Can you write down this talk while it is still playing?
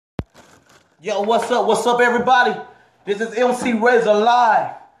Yo, what's up, everybody? This is MC Razor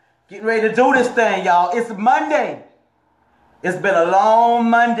Live. Getting ready to do this thing, y'all. It's Monday. It's been a long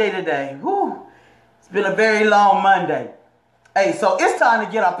Monday today. Whew. It's been a very long Monday. Hey, so it's time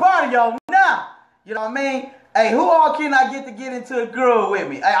to get up out of y'all now. You know what I mean? Hey, who all can I get into a groove with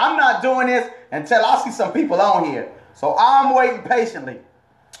me? Hey, I'm not doing this until I see some people on here. So I'm waiting patiently.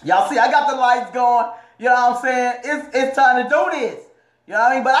 Y'all see, I got the lights going. You know what I'm saying? It's time to do this. You know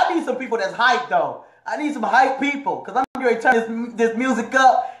what I mean? But I need some people that's hyped, though. I need some hype people, because I'm getting ready to turn this music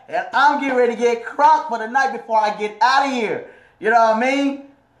up, and I'm getting ready to get crunk for the night before I get out of here. You know what I mean?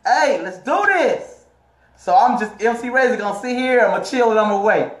 Hey, let's do this. So I'm just, MC Razor going to sit here, I'm going to chill, and I'm going to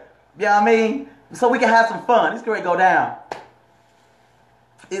wait. You know what I mean? So we can have some fun. It's getting ready to go down.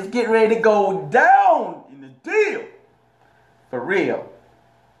 It's getting ready to go down in the deal. For real.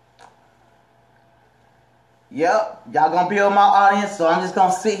 Yep, y'all gonna build my audience, so I'm just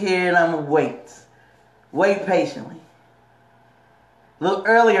gonna sit here and I'm gonna wait. Wait patiently. A little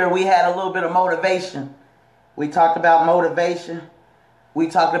earlier, we had a little bit of motivation. We talked about motivation. We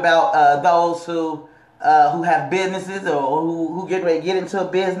talked about those who have businesses or who get ready to get into a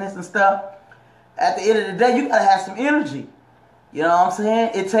business and stuff. At the end of the day, you gotta have some energy. You know what I'm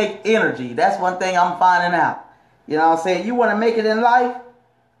saying? It takes energy. That's one thing I'm finding out. You know what I'm saying? You wanna make it in life?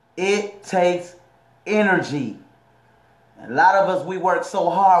 It takes energy. A lot of us, we work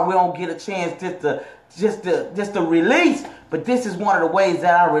so hard we don't get a chance just to release. But this is one of the ways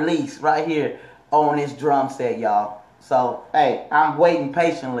that I release right here on this drum set, y'all. So hey, I'm waiting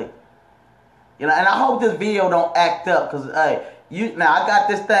patiently. You know, and I hope this video don't act up, cause hey, now I got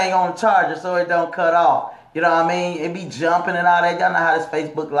this thing on the charger so it don't cut off. You know what I mean? It be jumping and all that. Y'all know how this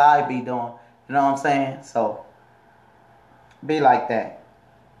Facebook Live be doing. You know what I'm saying? So be like that.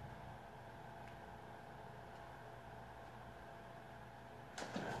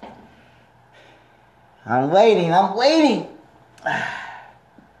 I'm waiting.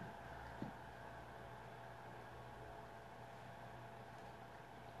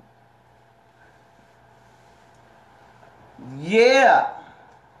 Yeah.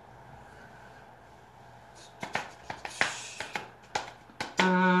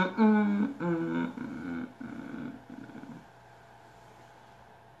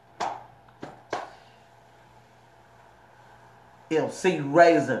 MC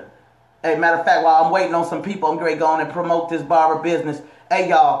Razor. Hey, matter of fact, while I'm waiting on some people, I'm going to go on and promote this barber business. Hey,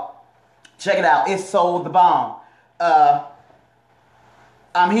 y'all, check it out. It's Soul the Bomb.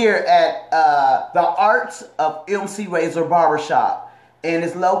 I'm here at the Arts of MC Razor Barbershop, and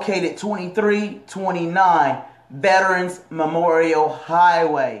it's located 2329 Veterans Memorial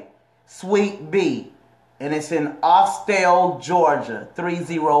Highway, Suite B, and it's in Austell, Georgia,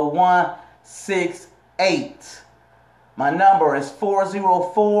 30168. My number is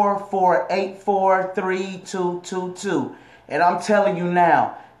 404-484-3222. And I'm telling you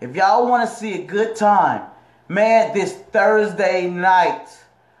now, if y'all want to see a good time, man, this Thursday night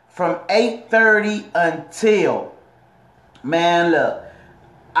from 8:30 until, man, look,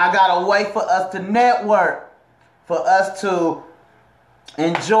 I got a way for us to network, for us to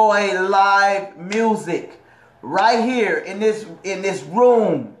enjoy live music right here in this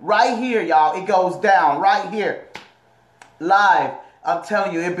room, right here, y'all. It goes down right here. Live, I'm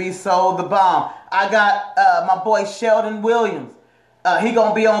telling you, it be so the bomb. I got my boy Sheldon Williams. He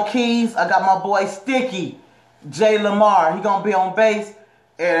gonna be on keys. I got my boy Sticky, Jay Lamar. He gonna be on bass,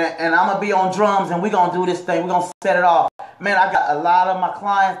 and I'm gonna be on drums. And we gonna do this thing. We gonna set it off. Man, I got a lot of my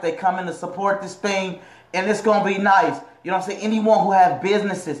clients. They come in to support this thing, and it's gonna be nice. You know what I'm saying? Anyone who have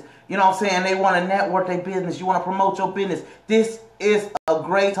businesses, you know what I'm saying, they want to network their business. You want to promote your business. This is a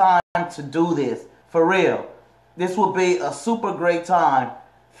great time to do this, for real. This will be a super great time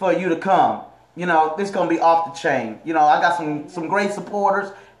for you to come. You know, this is going to be off the chain. You know, I got some great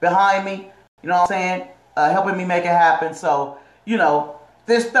supporters behind me, you know what I'm saying, helping me make it happen. So, you know,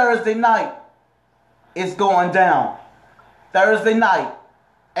 this Thursday night is going down. Thursday night,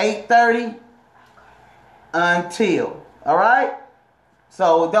 8:30 until, all right?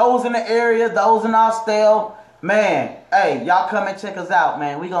 So those in the area, those in Austell, man, hey, y'all come and check us out,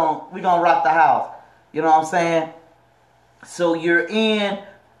 man. We gonna rock the house. You know what I'm saying? So you're in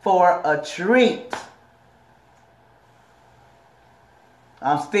for a treat.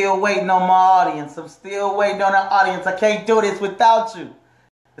 I'm still waiting on my audience. I'm still waiting on the audience. I can't do this without you.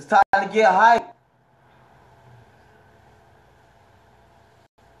 It's time to get hyped.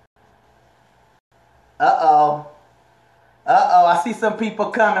 Uh-oh. Uh-oh, I see some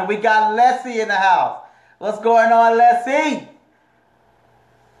people coming. We got Leslie in the house. What's going on, Leslie?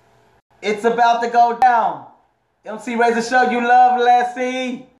 It's about to go down. MC Razor Show, you love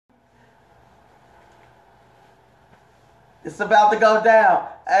Leslie. It's about to go down.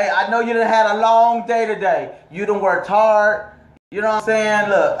 Hey, I know you done had a long day today. You done worked hard. You know what I'm saying?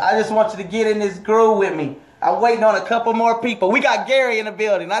 Look, I just want you to get in this groove with me. I'm waiting on a couple more people. We got Gary in the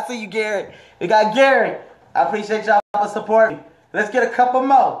building. I see you, Gary. We got Gary. I appreciate y'all for supporting me. Let's get a couple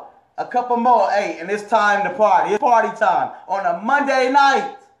more. A couple more. Hey, and it's time to party. It's party time on a Monday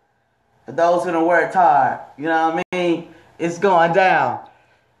night. For those who done worked hard. You know what I mean? It's going down.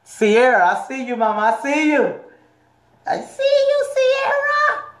 Sierra, I see you, mama. I see you. I see you,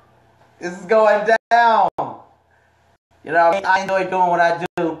 Sierra. This is going down. You know what I mean? I enjoy doing what I do.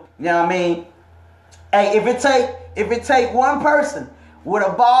 You know what I mean? Hey, if it take one person with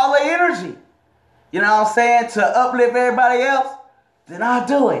a ball of energy, you know what I'm saying, to uplift everybody else, then I'll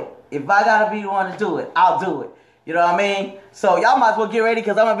do it. If I gotta be the one to do it, I'll do it. You know what I mean? So y'all might as well get ready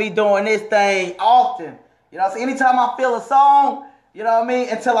because I'm gonna be doing this thing often. You know what I'm saying? Anytime I feel a song, you know what I mean,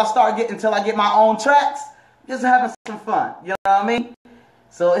 until I get my own tracks, just having some fun. You know what I mean?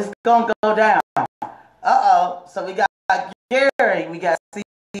 So it's gonna go down. So we got Gary, we got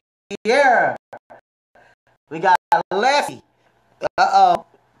Sierra, we got Leslie.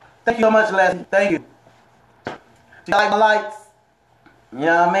 Thank you so much, Leslie. Thank you. Do you like my lights? You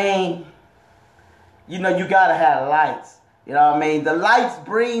know what I mean? You know you gotta have lights. You know what I mean? The lights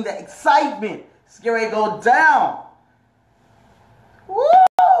bring the excitement. It's getting ready to go down.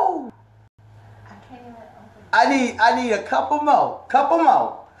 Woo! I need a couple more. Couple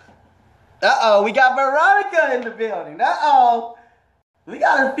more. We got Veronica in the building. We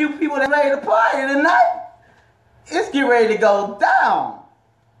got a few people that ready to party tonight. It's getting ready to go down.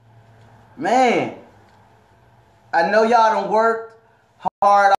 Man, I know y'all done worked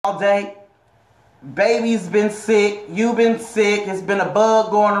hard all day. Baby's been sick. You've been sick. It's been a bug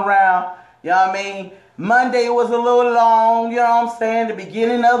going around. You know what I mean? Monday was a little long. You know what I'm saying? The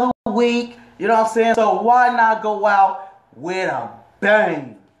beginning of the week. You know what I'm saying? So why not go out with a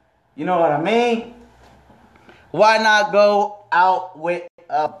bang? You know what I mean? Why not go out with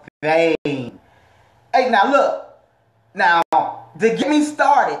a bang? Hey, now look. Now, to get me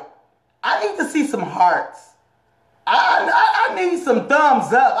started, I need to see some hearts. I need some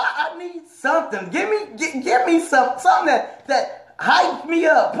thumbs up. I need something. Give me something that hype me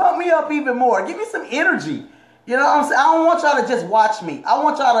up, pump me up even more. Give me some energy. You know what I'm saying? I don't want y'all to just watch me. I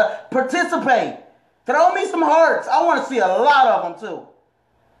want y'all to participate. Throw me some hearts. I want to see a lot of them too.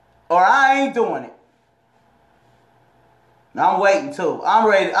 Or I ain't doing it. I'm waiting too. I'm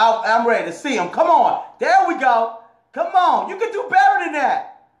ready to see them. Come on. There we go. Come on. You can do better than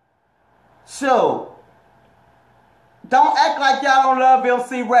that. So, don't act like y'all don't love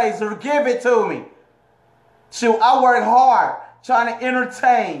MC Razor. Give it to me. Shoot, I work hard trying to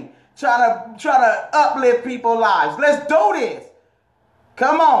entertain, trying to uplift people's lives. Let's do this.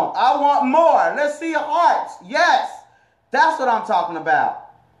 Come on. I want more. Let's see your hearts. Yes. That's what I'm talking about.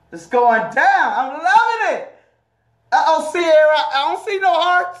 It's going down. I'm loving it. Sierra, I don't see no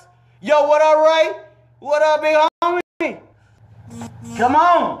hearts. Yo, what up, Ray? What up, big homie? Come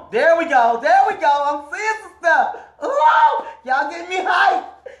on. There we go. There we go. I'm seeing some stuff. Ooh, y'all get me hyped.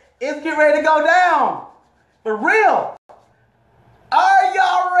 It's getting ready to go down. For real. Are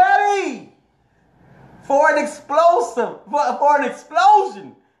y'all ready for an explosive, for an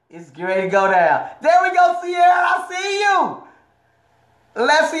explosion? It's getting ready to go down. There we go, Sierra. I see you.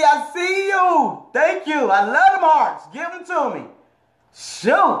 Leslie, I see you. Thank you. I love them hearts. Give them to me.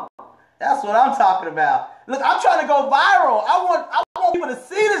 Shoot. That's what I'm talking about. Look, I'm trying to go viral. I want people to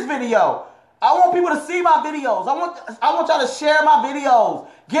see this video. I want people to see my videos. I want y'all to share my videos.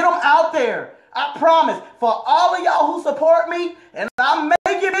 Get them out there. I promise. For all of y'all who support me, and I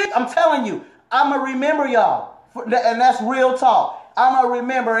make it big, I'm telling you, I'm going to remember y'all. And that's real talk. I'm going to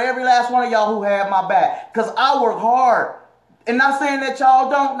remember every last one of y'all who have my back. Because I work hard. And not saying that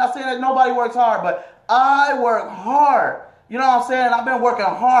y'all don't, not saying that nobody works hard, but I work hard. You know what I'm saying? I've been working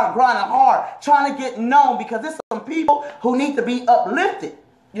hard, grinding hard, trying to get known because there's some people who need to be uplifted.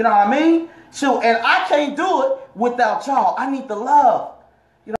 You know what I mean? Shoot, and I can't do it without y'all. I need the love.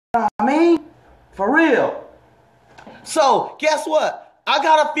 You know what I mean? For real. So, guess what? I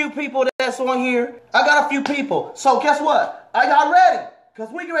got a few people that's on here. I got a few people. So, guess what? Are y'all ready?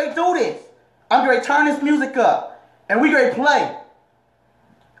 Because we ready to do this. I'm ready to turn this music up. And we ready to play.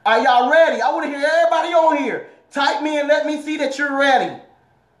 Are y'all ready? I want to hear everybody on here. Type me and let me see that you're ready.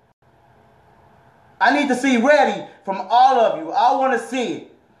 I need to see ready from all of you. I want to see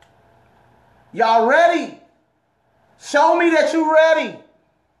it. Y'all ready? Show me that you're ready.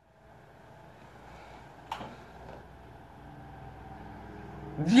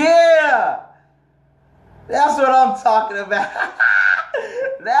 Yeah. That's what I'm talking about.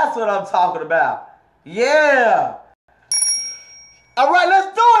 That's what I'm talking about. Yeah. All right, let's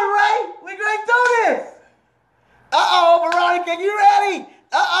do it, Ray. We're going to do this. Uh-oh, Veronica, you ready?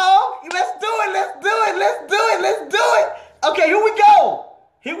 Uh-oh, let's do it, let's do it, let's do it, let's do it. Okay, here we go.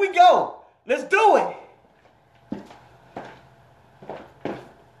 Here we go. Let's do it.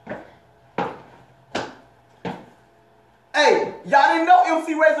 Hey, y'all didn't know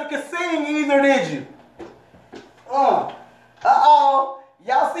MC Razor could sing either, did you? Uh-oh.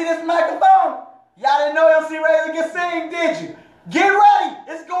 Y'all see this microphone? Y'all didn't know MC Razor could sing, did you? Get ready.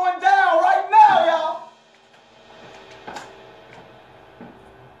 It's going down right now, y'all.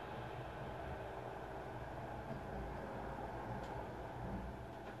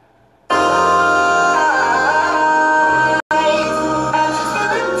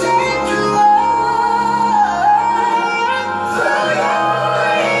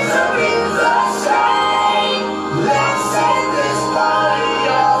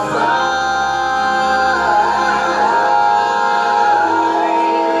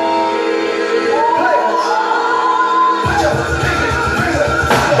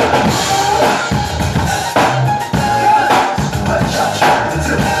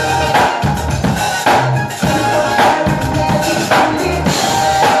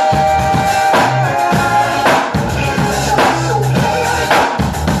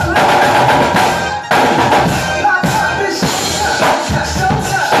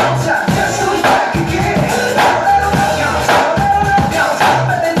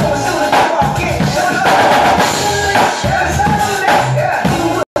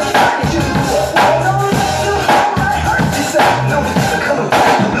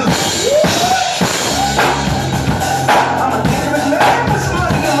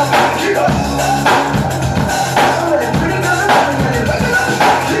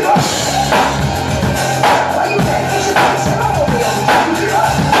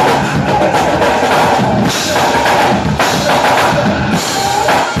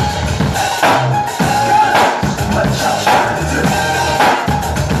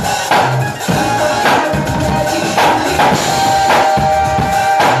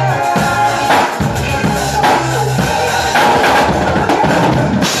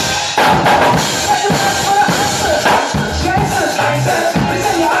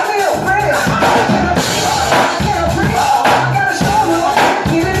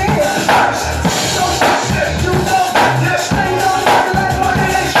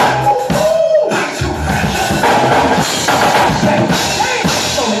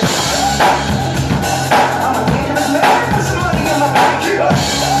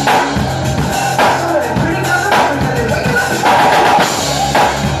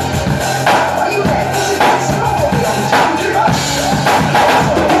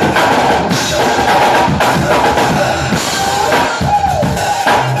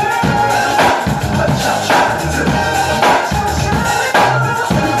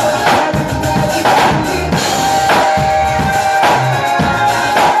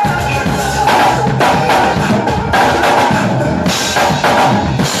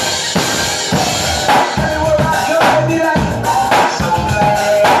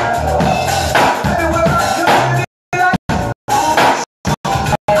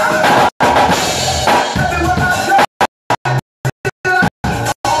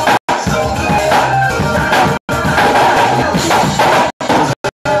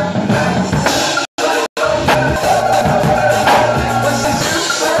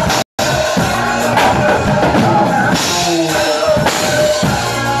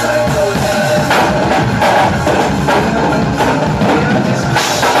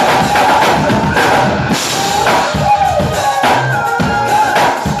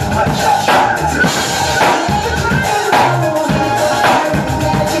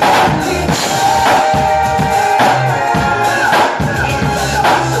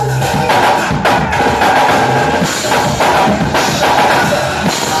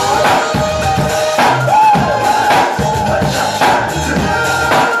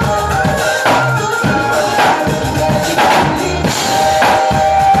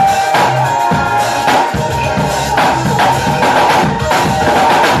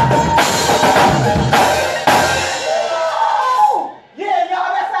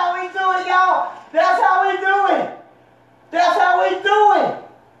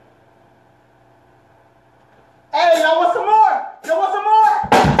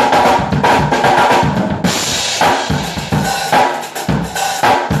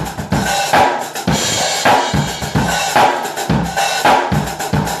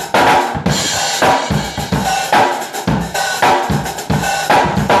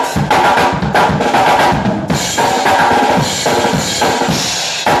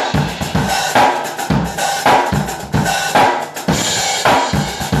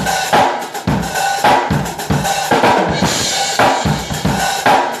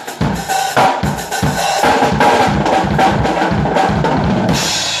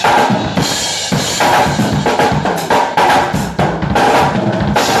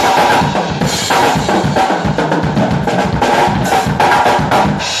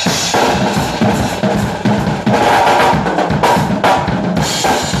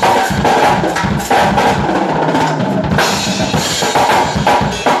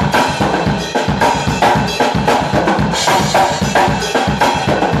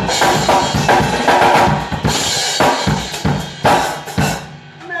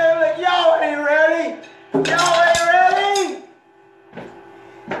 Y'all ain't ready?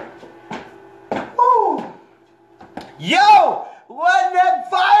 Woo. Yo, wasn't that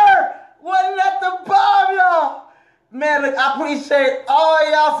fire? Wasn't that the bomb, y'all? Man, look, I appreciate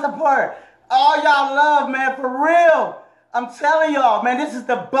all y'all support, all y'all love, man, for real. I'm telling y'all, man, this is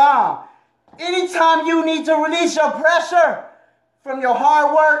the bomb. Anytime you need to release your pressure from your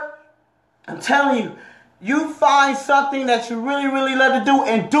hard work, I'm telling you, you find something that you really, really love to do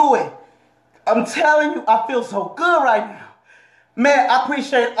and do it. I'm telling you, I feel so good right now. Man, I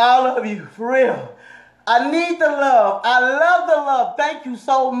appreciate all of you, for real. I need the love. I love the love. Thank you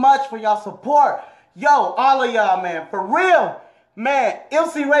so much for y'all support. Yo, all of y'all, man, for real. Man,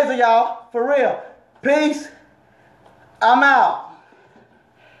 MC Razor, y'all, for real. Peace. I'm out.